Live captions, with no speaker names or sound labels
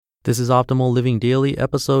This is Optimal Living Daily,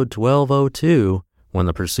 episode 1202, When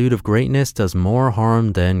the Pursuit of Greatness Does More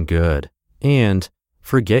Harm Than Good, and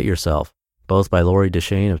Forget Yourself, both by Lori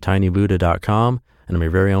Deschênes of tinybuddha.com, and I'm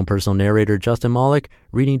your very own personal narrator, Justin Malik,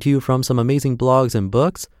 reading to you from some amazing blogs and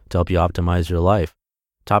books to help you optimize your life.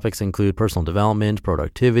 Topics include personal development,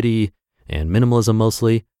 productivity, and minimalism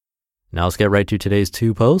mostly. Now let's get right to today's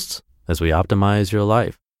two posts as we optimize your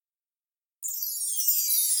life.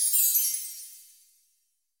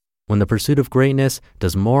 When the Pursuit of Greatness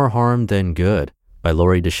Does More Harm Than Good, by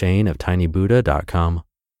Lori Deschênes of tinybuddha.com.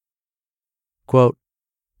 Quote,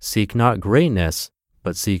 "Seek not greatness,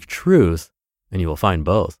 but seek truth, and you will find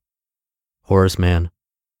both." Horace Mann.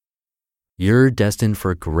 You're destined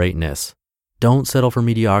for greatness. Don't settle for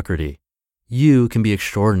mediocrity. You can be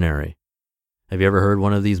extraordinary. Have you ever heard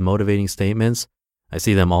one of these motivating statements? I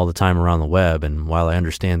see them all the time around the web, and while I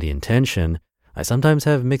understand the intention, I sometimes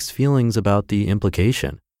have mixed feelings about the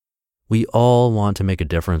implication. We all want to make a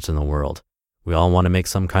difference in the world. We all want to make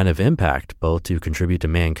some kind of impact, both to contribute to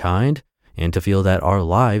mankind and to feel that our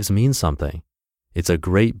lives mean something. It's a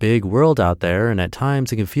great big world out there, and at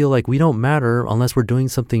times it can feel like we don't matter unless we're doing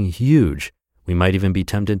something huge. We might even be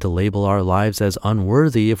tempted to label our lives as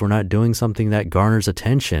unworthy if we're not doing something that garners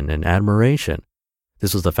attention and admiration.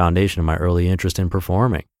 This was the foundation of my early interest in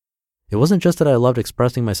performing. It wasn't just that I loved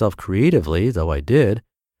expressing myself creatively, though I did.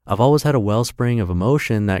 I've always had a wellspring of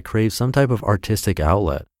emotion that craved some type of artistic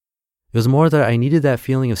outlet. It was more that I needed that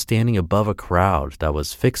feeling of standing above a crowd that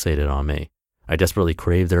was fixated on me. I desperately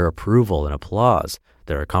craved their approval and applause,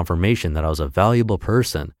 their confirmation that I was a valuable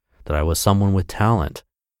person, that I was someone with talent.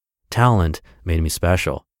 Talent made me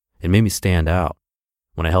special. It made me stand out.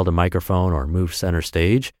 When I held a microphone or moved center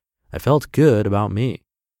stage, I felt good about me.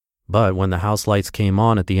 But when the house lights came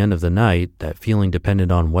on at the end of the night, that feeling depended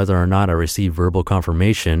on whether or not I received verbal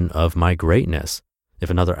confirmation of my greatness. If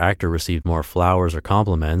another actor received more flowers or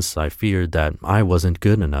compliments, I feared that I wasn't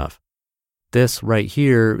good enough. This right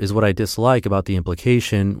here is what I dislike about the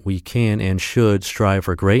implication we can and should strive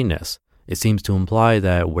for greatness. It seems to imply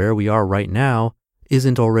that where we are right now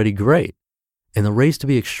isn't already great. In the race to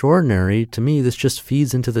be extraordinary, to me, this just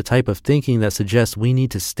feeds into the type of thinking that suggests we need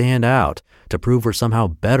to stand out to prove we're somehow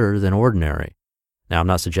better than ordinary. Now, I'm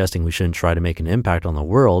not suggesting we shouldn't try to make an impact on the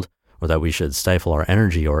world or that we should stifle our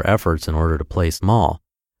energy or efforts in order to play small.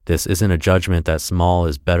 This isn't a judgment that small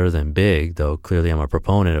is better than big, though clearly I'm a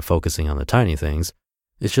proponent of focusing on the tiny things.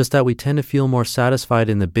 It's just that we tend to feel more satisfied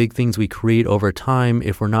in the big things we create over time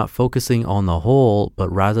if we're not focusing on the whole, but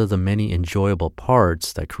rather the many enjoyable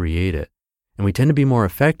parts that create it. And we tend to be more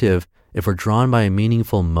effective if we're drawn by a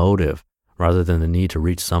meaningful motive rather than the need to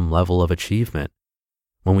reach some level of achievement.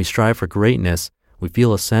 When we strive for greatness, we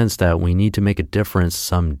feel a sense that we need to make a difference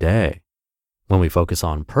someday. When we focus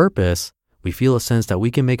on purpose, we feel a sense that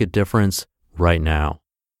we can make a difference right now.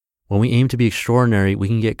 When we aim to be extraordinary, we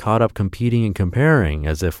can get caught up competing and comparing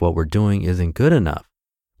as if what we're doing isn't good enough.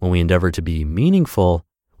 When we endeavor to be meaningful,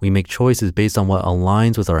 we make choices based on what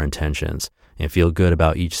aligns with our intentions and feel good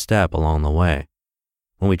about each step along the way.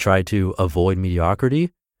 When we try to avoid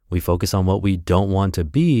mediocrity, we focus on what we don't want to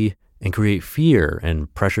be and create fear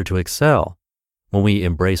and pressure to excel. When we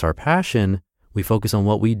embrace our passion, we focus on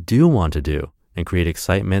what we do want to do and create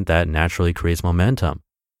excitement that naturally creates momentum.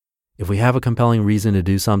 If we have a compelling reason to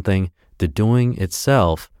do something, the doing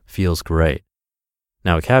itself feels great.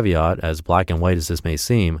 Now, a caveat, as black and white as this may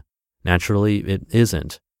seem, naturally it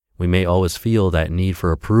isn't. We may always feel that need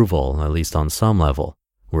for approval, at least on some level.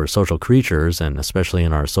 We're social creatures, and especially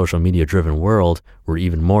in our social media-driven world, we're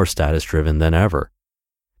even more status-driven than ever.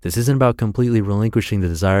 This isn't about completely relinquishing the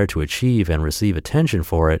desire to achieve and receive attention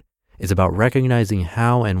for it. It's about recognizing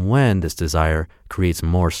how and when this desire creates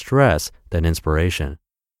more stress than inspiration.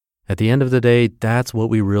 At the end of the day, that's what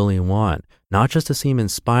we really want, not just to seem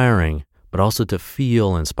inspiring, but also to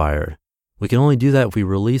feel inspired. We can only do that if we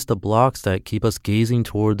release the blocks that keep us gazing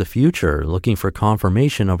toward the future, looking for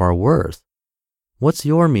confirmation of our worth. What's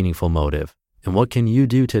your meaningful motive, and what can you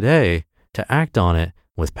do today to act on it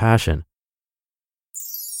with passion?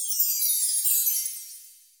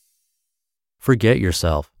 Forget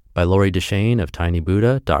Yourself, by Lori Deschênes of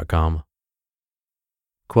tinybuddha.com.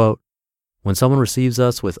 Quote, "When someone receives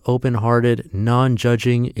us with open-hearted,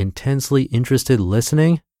 non-judging, intensely interested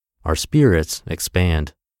listening, our spirits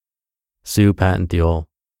expand." Sue Patton-Thiol.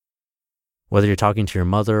 Whether you're talking to your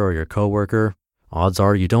mother or your coworker, odds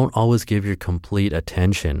are you don't always give your complete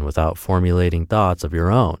attention without formulating thoughts of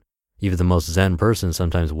your own. Even the most zen person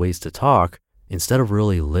sometimes waits to talk instead of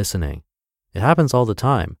really listening. It happens all the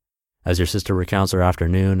time. As your sister recounts her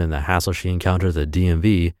afternoon and the hassle she encountered at the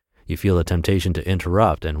DMV, you feel the temptation to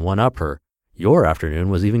interrupt and one-up her. your afternoon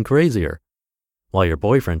was even crazier. While your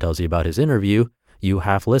boyfriend tells you about his interview, you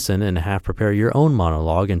half listen and half prepare your own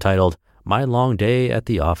monologue entitled, My Long Day at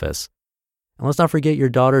the Office. And let's not forget your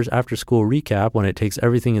daughter's after-school recap when it takes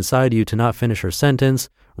everything inside you to not finish her sentence,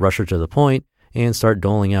 rush her to the point, and start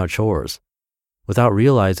doling out chores. Without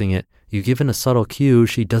realizing it, you've given a subtle cue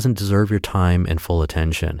she doesn't deserve your time and full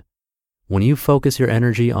attention. When you focus your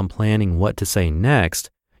energy on planning what to say next,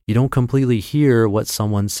 you don't completely hear what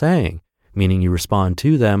someone's saying, meaning you respond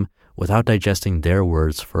to them without digesting their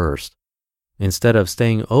words first. Instead of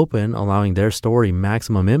staying open, allowing their story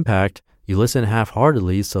maximum impact, you listen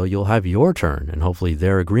half-heartedly so you'll have your turn and hopefully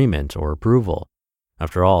their agreement or approval.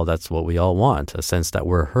 After all, that's what we all want, a sense that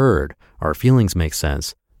we're heard, our feelings make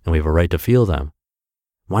sense, and we have a right to feel them.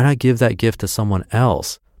 Why not give that gift to someone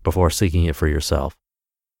else before seeking it for yourself?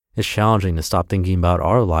 It's challenging to stop thinking about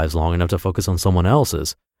our lives long enough to focus on someone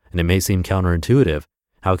else's, and it may seem counterintuitive.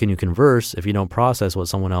 How can you converse if you don't process what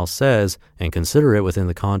someone else says and consider it within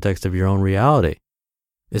the context of your own reality?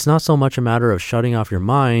 It's not so much a matter of shutting off your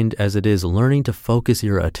mind as it is learning to focus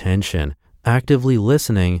your attention, actively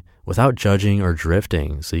listening without judging or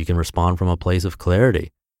drifting so you can respond from a place of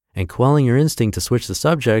clarity, and quelling your instinct to switch the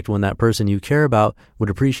subject when that person you care about would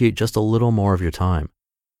appreciate just a little more of your time.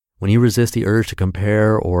 When you resist the urge to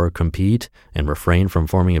compare or compete and refrain from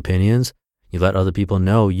forming opinions, you let other people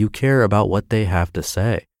know you care about what they have to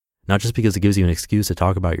say, not just because it gives you an excuse to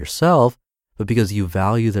talk about yourself, but because you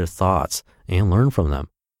value their thoughts and learn from them.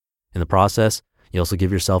 In the process, you also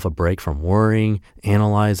give yourself a break from worrying,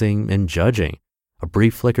 analyzing, and judging, a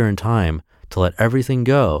brief flicker in time to let everything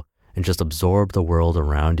go and just absorb the world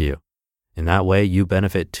around you. In that way, you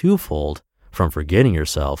benefit twofold from forgetting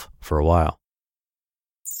yourself for a while.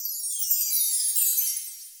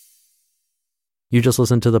 You just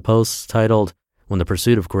listened to the posts titled, When the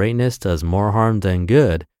Pursuit of Greatness Does More Harm Than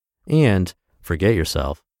Good, and Forget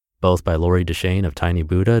Yourself, both by Lori Deschene of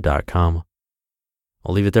tinybuddha.com.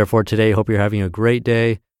 I'll leave it there for today. Hope you're having a great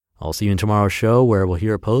day. I'll see you in tomorrow's show where we'll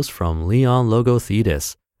hear a post from Leon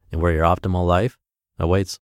Logothetis and where your optimal life awaits.